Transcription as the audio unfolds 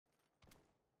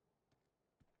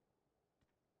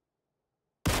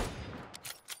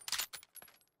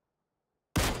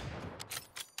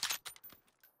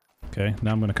Okay,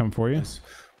 now I'm gonna come for you.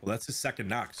 Well, that's his second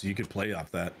knock, so you could play off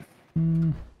that.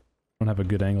 Don't have a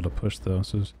good angle to push though,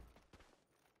 so there's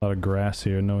a lot of grass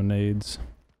here, no nades.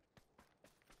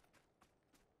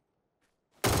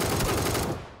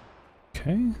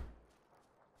 Okay.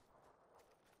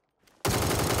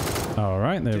 All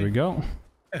right, there we go.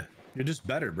 Yeah, you're just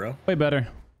better, bro. Way better.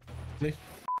 See?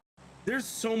 There's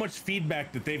so much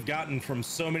feedback that they've gotten from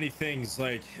so many things,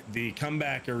 like the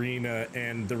comeback arena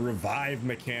and the revive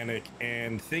mechanic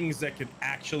and things that could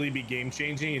actually be game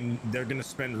changing, and they're going to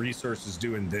spend resources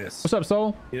doing this. What's up,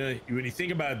 Soul? You know, when you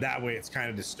think about it that way, it's kind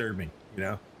of disturbing, you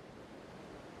know?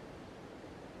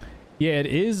 Yeah, it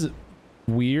is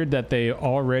weird that they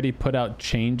already put out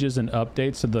changes and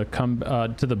updates to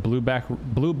the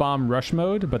blue bomb rush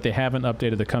mode, but they haven't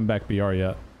updated the comeback BR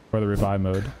yet, or the revive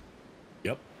mode.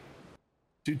 Yep.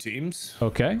 2 teams.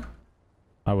 Okay.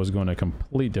 I was going a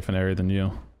complete different area than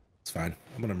you. It's fine.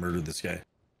 I'm gonna murder this guy.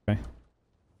 Okay.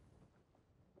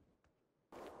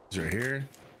 He's right here.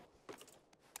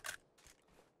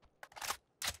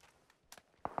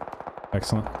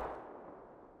 Excellent.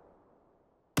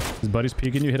 His buddy's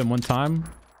peeking you. Hit him one time.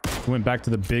 He went back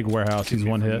to the big warehouse. He's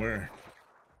one hit.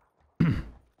 He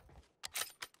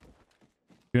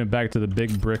went back to the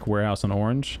big brick warehouse in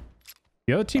orange.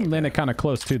 The other team landed kind of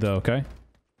close too, though. Okay.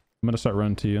 I'm gonna start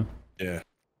running to you. Yeah.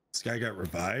 This guy got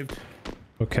revived.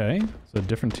 Okay. It's a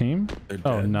different team.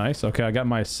 Oh, nice. Okay, I got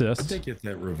my assist. How'd they get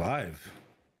that revive?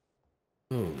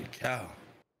 Holy cow.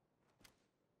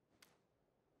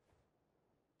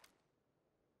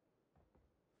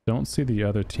 Don't see the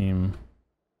other team.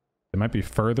 It might be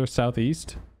further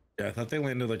southeast. Yeah, I thought they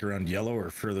landed like around yellow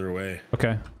or further away. Okay.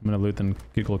 I'm gonna loot and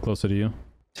get a little closer to you.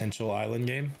 Potential island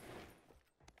game.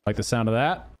 Like the sound of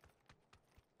that?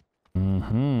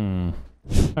 All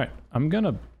right, I'm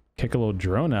gonna kick a little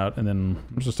drone out and then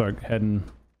I'm just start heading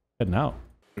out.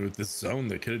 With this zone,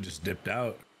 they could have just dipped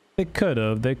out. They could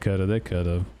have.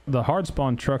 The hard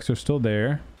spawn trucks are still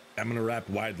there. I'm gonna wrap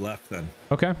wide left then.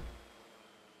 Okay.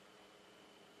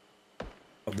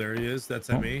 Oh, there he is. That's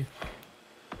at me.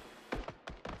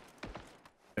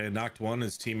 I knocked one.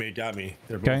 His teammate got me.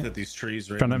 They're both at these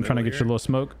trees right I'm trying to get you a little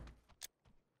smoke.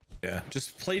 Yeah,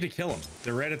 just play to kill them.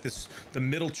 They're right at the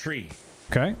middle tree.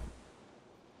 Okay.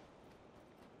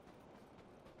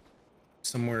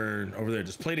 Somewhere over there.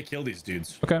 Just play to kill these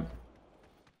dudes. Okay.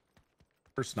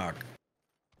 First knock.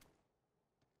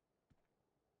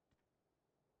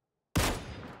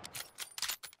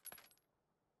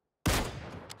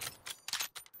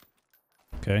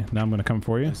 Okay, now I'm gonna come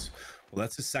for you. Well,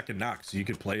 that's his second knock, so you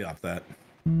could play off that.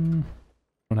 Don't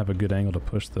have a good angle to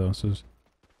push though, so there's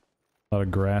a lot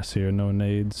of grass here, no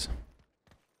nades.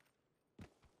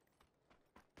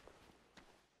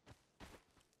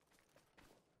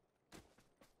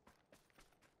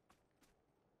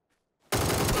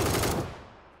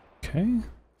 Okay.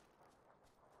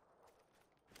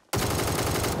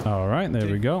 All right, there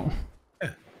we go.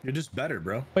 Yeah, you're just better,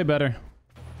 bro. Way better.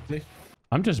 See?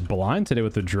 I'm just blind today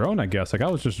with the drone, I guess. Like I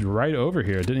was just right over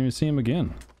here. Didn't even see him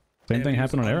again. Same thing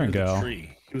happened on Aaron Gal. He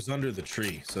was under the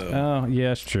tree, so. Oh,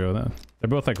 yeah, it's true. They're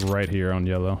both like right here on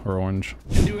yellow or orange.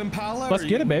 Do Impala? Let's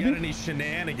get it, baby. Got any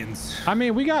shenanigans? I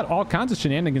mean, we got all kinds of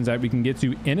shenanigans that we can get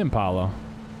to in Impala.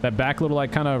 That back little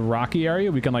like kind of rocky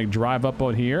area, we can like drive up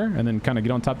on here and then kind of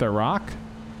get on top of that rock.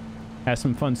 Have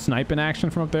some fun sniping action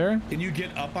from up there. Can you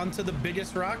get up onto the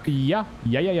biggest rock? Yeah.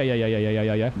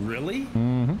 Really?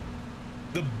 Mm-hmm.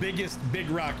 The biggest big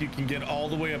rock you can get all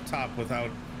the way up top without.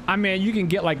 I mean, you can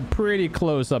get like pretty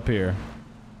close up here.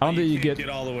 I don't think you get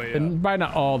all the way up. Probably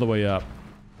not all the way up.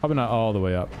 Probably not all the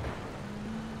way up.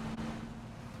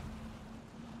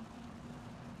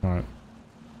 All right.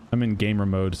 I'm in gamer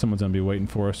mode. Someone's gonna be waiting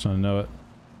for us. I know it.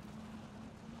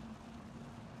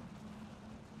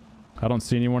 I don't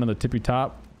see anyone on the tippy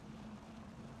top.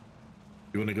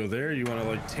 You want to go there? You want to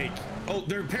like take? Oh,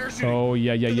 they're parachuting. Oh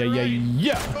yeah.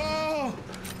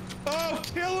 Oh,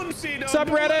 kill him, CDome. What's up,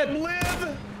 Reddit?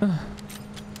 Live.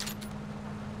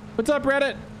 What's up,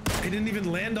 Reddit? He didn't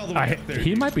even land all the way up there.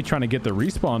 He might be trying to get the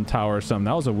respawn tower or something.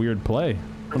 That was a weird play.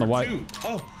 I don't know why.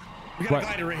 Oh, we got a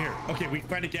glider right here. Okay, we can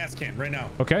find a gas can right now.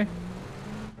 Okay.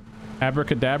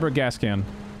 Abracadabra gas can.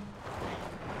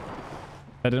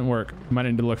 That didn't work. Might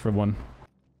need to look for one.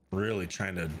 Really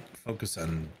trying to focus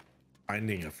on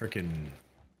finding a freaking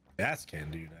gas can,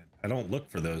 dude. I don't look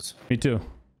for those. Me too.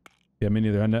 Yeah, me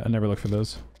neither. I never look for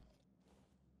those.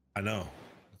 I know.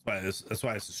 That's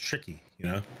why this is tricky, you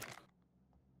know?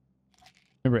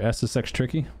 Remember SSX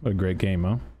Tricky? What a great game,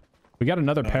 huh? We got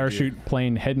another parachute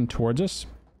plane heading towards us.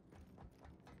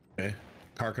 Okay.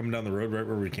 Car coming down the road right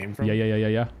where we came from?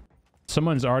 Yeah.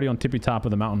 Someone's already on tippy top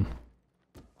of the mountain.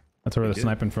 That's where they're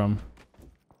sniping from.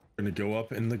 We're gonna go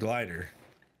up in the glider,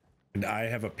 and I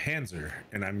have a Panzer,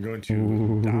 and I'm going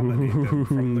to dominate them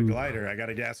from the glider. I got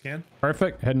a gas can.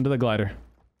 Perfect. Heading to the glider.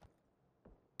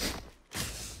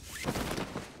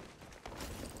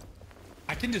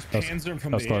 I can just Panzer them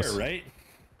from the air, right?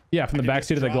 Yeah, from the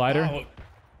backseat of the glider. Out.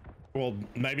 Well,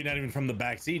 maybe not even from the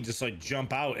backseat. Just like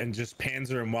jump out and just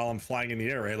Panzer them while I'm flying in the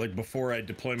air, right? Like before I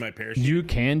deploy my parachute. You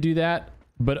can do that,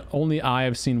 but only I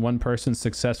have seen one person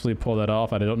successfully pull that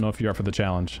off. I don't know if you're up for the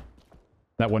challenge.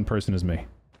 That one person is me.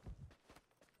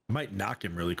 Might knock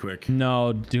him really quick.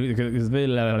 No, dude.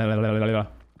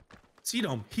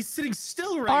 CDome, he's sitting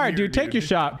still right. All right, here, dude. Take your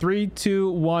shot. 3,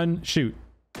 2, 1, shoot.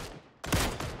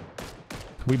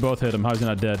 We both hit him. How's he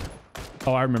not dead?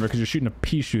 Oh, I remember, because you're shooting a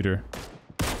pea shooter.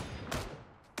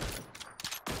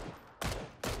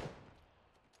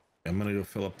 I'm gonna go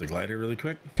fill up the glider really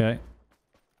quick. Okay.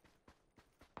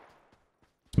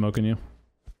 Smoking you.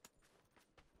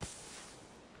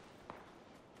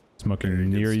 Smoking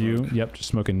near you. Yep, just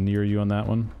smoking near you on that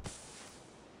one.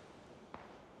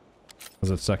 How's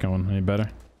that second one? Any better?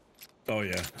 Oh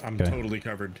yeah, I'm totally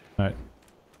covered. All right.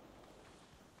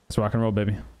 Let's rock and roll,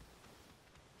 baby.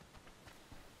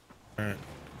 All right.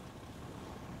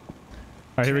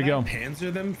 All right, here we go.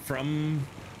 Panzer them from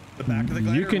the back of the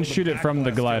glider. You can shoot it from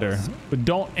the glider, but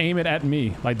don't aim it at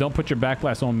me. Like, don't put your back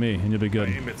blast on me, and you'll be good.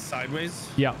 Aim it sideways.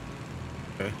 Yeah.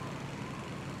 Okay.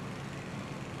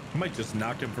 I might just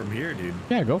knock him from here, dude.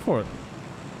 Yeah, go for it.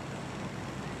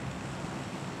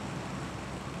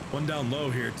 One down low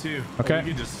here too. Okay. Oh,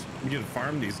 we can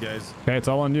farm these guys. Okay, it's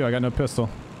all on you. I got no pistol.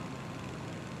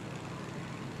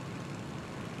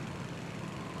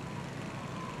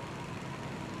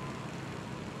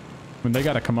 When they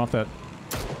got to come off that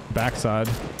backside.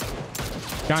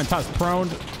 Guy on top's prone.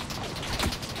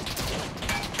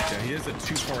 Yeah, he has a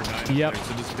 249. Yep.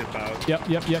 So just dip out.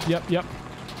 Yep.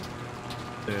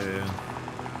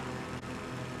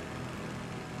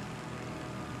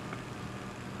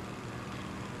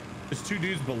 There's two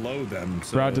dudes below them.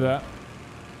 So. Roger that.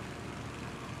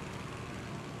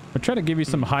 I'll try to give you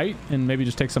some height and maybe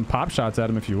just take some pop shots at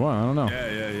him if you want. I don't know.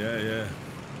 Yeah.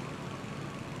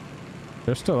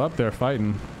 They're still up there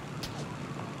fighting.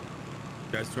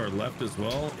 Guys to our left as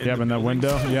well. Yep, in that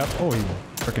window. Yep. Oh, he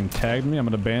freaking tagged me. I'm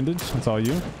gonna bandage. That's all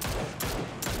you.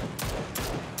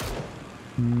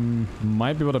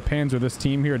 Might be able to panzer this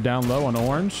team here down low on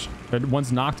orange.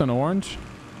 One's knocked on orange.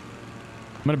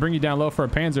 I'm gonna bring you down low for a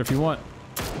panzer if you want.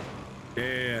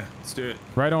 Yeah. Let's do it.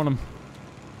 Right on him.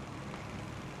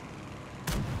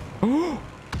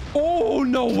 Oh,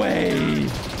 no way.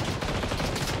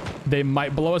 They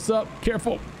might blow us up.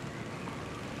 Careful.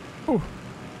 Ooh.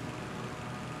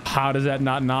 How does that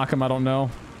not knock him? I don't know.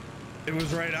 It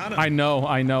was right on him. I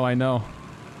know.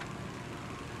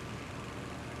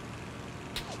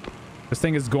 This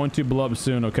thing is going to blow up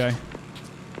soon, okay?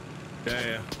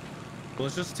 Yeah. Well,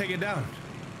 let's just take it down.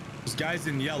 This guy's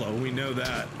in yellow. We know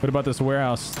that. What about this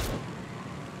warehouse?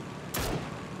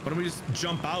 Why don't we just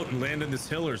jump out and land on this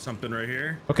hill or something right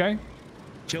here? Okay.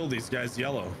 Kill these guys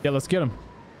yellow. Yeah, let's get him.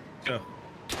 Go.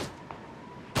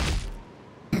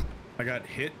 I got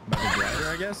hit by the glider,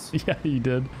 I guess. Yeah, you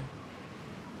did.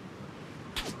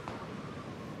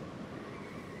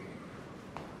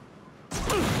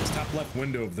 It's top left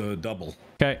window of the double.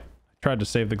 Okay. Tried to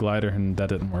save the glider and that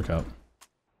didn't work out.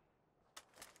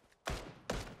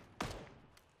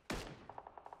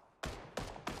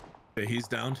 Okay, he's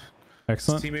down.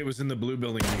 Excellent. His teammate was in the blue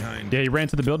building behind. Yeah, he ran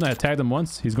to the building. I tagged him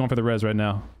once. He's going for the res right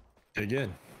now. Okay, good.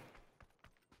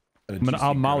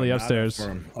 I'll molly upstairs.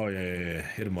 Oh, yeah.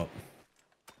 Hit him up.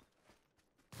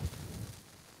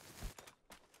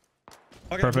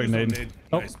 Okay, Perfect nade.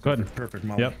 Oh, nice. good. Perfect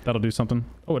molly. Yep, that'll do something.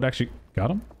 Oh, it actually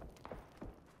got him.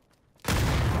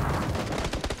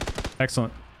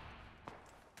 Excellent.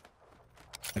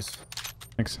 Nice.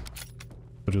 Thanks.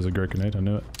 Which was a great grenade. I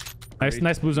knew it.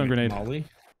 Nice blue zone grenade. Molly.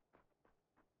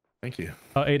 Thank you.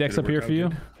 8x up here for you.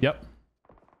 Good? Yep.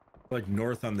 Like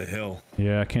north on the hill.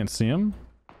 Yeah, I can't see him.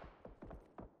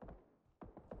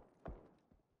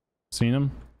 Seen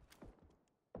him?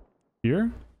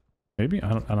 Here? Maybe? I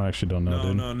don't know,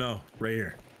 dude. No. Right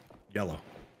here. Yellow.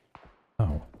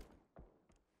 Oh.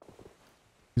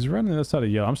 He's right on the other side of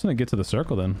yellow. I'm just gonna get to the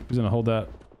circle then. He's gonna hold that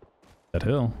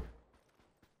hill.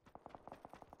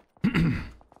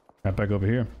 Right back over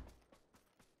here.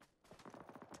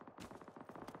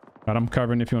 Alright, I'm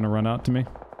covering if you want to run out to me.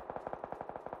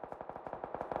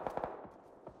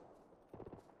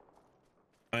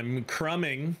 I'm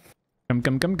crumbing.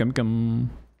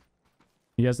 Come.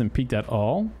 He hasn't peeked at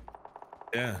all.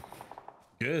 Yeah.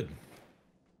 Good.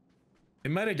 They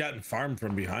might have gotten farmed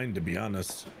from behind, to be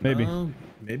honest. Maybe.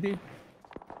 Maybe.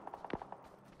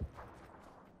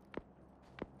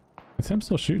 Is him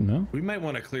still shooting, no? We might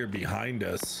want to clear behind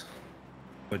us.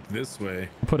 Like this way.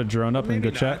 Put a drone up and go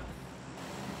chat.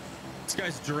 This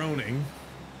guy's droning.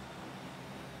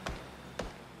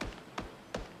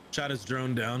 Shot his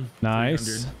drone down.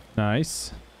 Nice.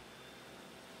 Nice.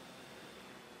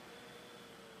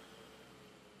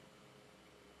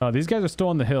 These guys are still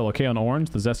on the hill, okay, on orange.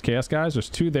 The SKS guys. There's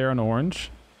 2 there on orange.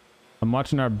 I'm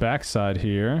watching our backside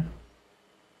here.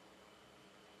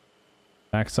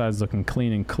 Backside's looking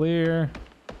clean and clear.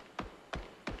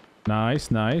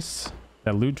 Nice, nice.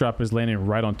 That loot drop is landing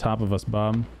right on top of us,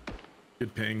 Bob.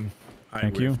 Good ping.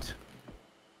 Thank you.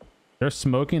 They're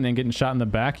smoking and then getting shot in the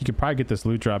back. You could probably get this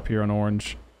loot drop here on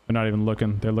orange. They're not even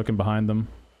looking. They're looking behind them.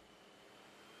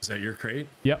 Is that your crate?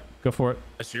 Yep, go for it.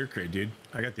 That's your crate, dude.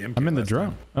 I got the MP. I'm in the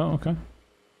drone. Oh, okay.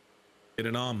 Get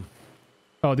it on.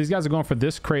 Oh, these guys are going for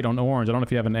this crate on orange. I don't know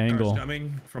if you have an angle. Cars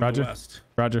coming from Roger. the west.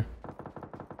 Roger.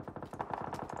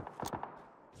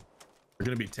 We're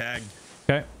gonna be tagged.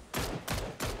 Okay.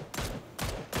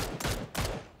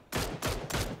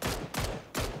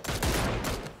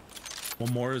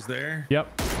 One more is there.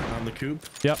 Yep. On the coop.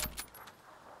 Yep.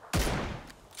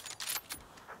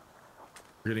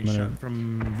 We're getting shot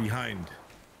from behind.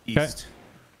 East.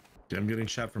 Okay. I'm getting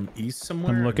shot from east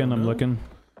somewhere. I'm looking.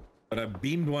 But I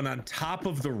beamed one on top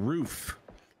of the roof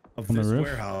of this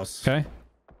warehouse. Okay.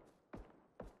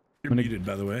 You're muted,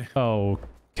 by the way.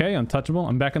 Okay, untouchable.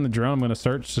 I'm back in the drone. I'm going to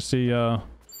search to see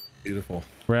beautiful.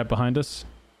 Right behind us.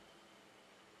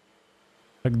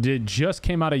 Like, just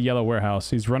came out of yellow warehouse.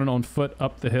 He's running on foot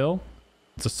up the hill.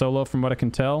 It's a solo from what I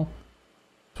can tell.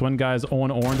 This one guy's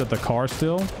on orange at the car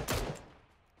still.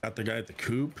 Got the guy at the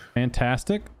coop.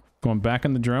 Fantastic. Going back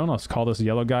in the drone. Let's call this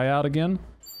yellow guy out again.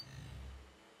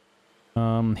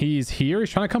 He's here. He's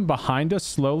trying to come behind us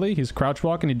slowly. He's crouch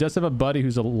walking. He does have a buddy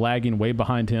who's lagging way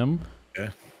behind him.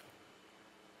 Yeah.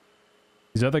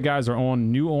 These other guys are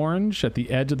on new orange at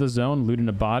the edge of the zone, looting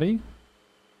a body.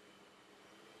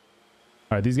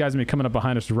 All right, these guys are gonna be coming up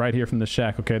behind us right here from the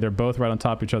shack. Okay, they're both right on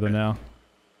top of each other now.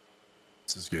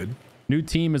 This is good. New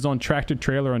team is on tractor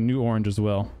trailer on new orange as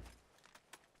well.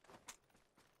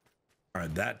 All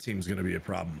right, that team's gonna be a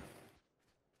problem.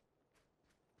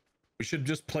 We should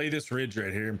just play this ridge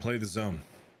right here and play the zone.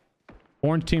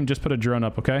 Orange team just put a drone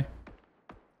up, okay?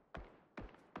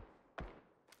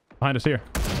 Behind us here.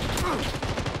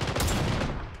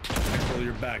 Control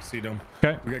your back, CDome.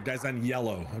 Okay. We got guys on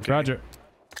yellow. Okay. Roger.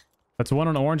 That's one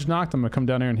on orange knocked. I'm gonna come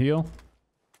down here and heal.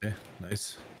 Yeah,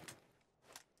 nice.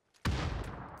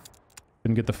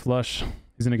 Didn't get the flush.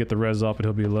 He's gonna get the res up, but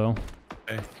he'll be low.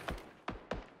 Okay.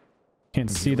 Can't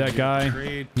see that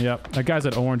guy. Yep, that guy's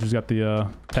at orange who's got the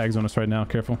tags on us right now.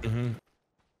 Careful.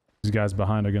 These guys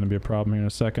behind are gonna be a problem here in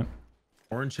a second.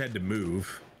 Orange had to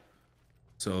move.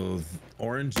 So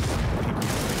orange.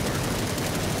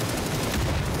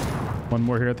 One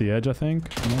more here at the edge, I think.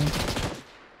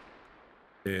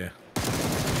 Yeah.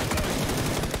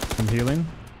 I'm healing.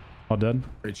 All dead.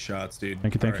 Great shots, dude.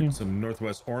 Thank you, thank you. So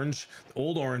northwest orange. The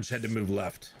old orange had to move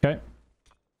left. Okay.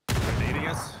 Grenading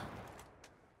us.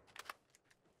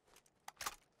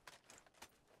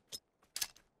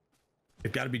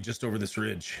 They've got to be just over this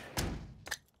ridge.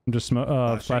 I'm just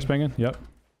flashbanging. Yep.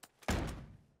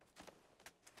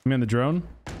 I'm in the drone.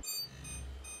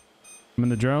 I'm in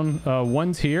the drone.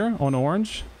 One's here on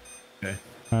orange. Okay.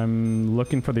 I'm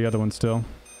looking for the other one still.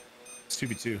 It's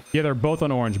 2v2. Yeah, they're both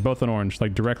on orange. Both on orange.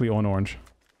 Like directly on orange.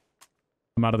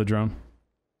 I'm out of the drone.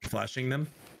 Flashing them.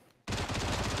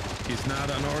 He's not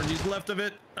on orange. He's left of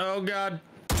it. Oh, God.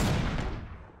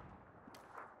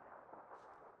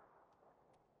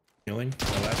 Healing.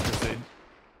 My last crusade.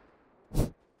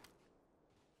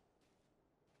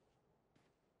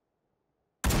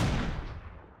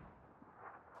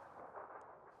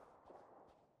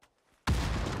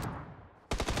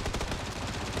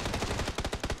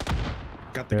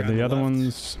 Got the, The other left.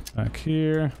 one's back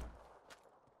here.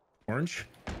 Orange.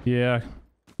 Yeah,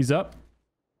 he's up.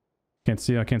 Can't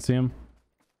see. I can't see him.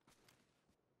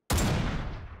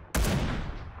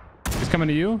 He's coming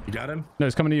to you. You got him? No,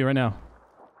 he's coming to you right now.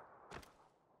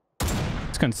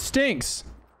 This gun stinks.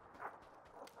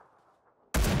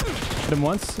 Hit him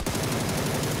once.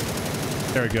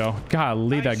 There we go.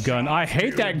 Golly, that gun. I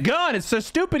hate that gun. It's a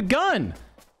stupid gun.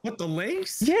 What, the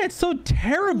LYNX? Yeah, it's so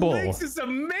terrible. The LYNX is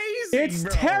amazing. It's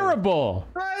terrible.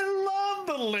 I love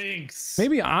the LYNX.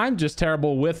 Maybe I'm just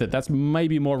terrible with it. That's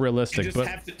maybe more realistic. You just but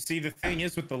have to see, the thing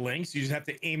is with the LYNX, you just have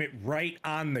to aim it right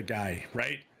on the guy,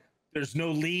 right? There's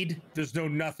no lead. There's no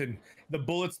nothing. The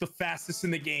bullet's the fastest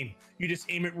in the game. You just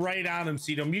aim it right on him,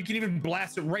 CDome. You can even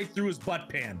blast it right through his butt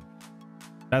pan.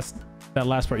 That's that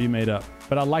last part you made up.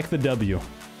 But I like the W.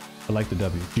 I like the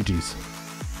W. GG's.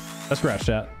 Let's scratch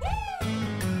that.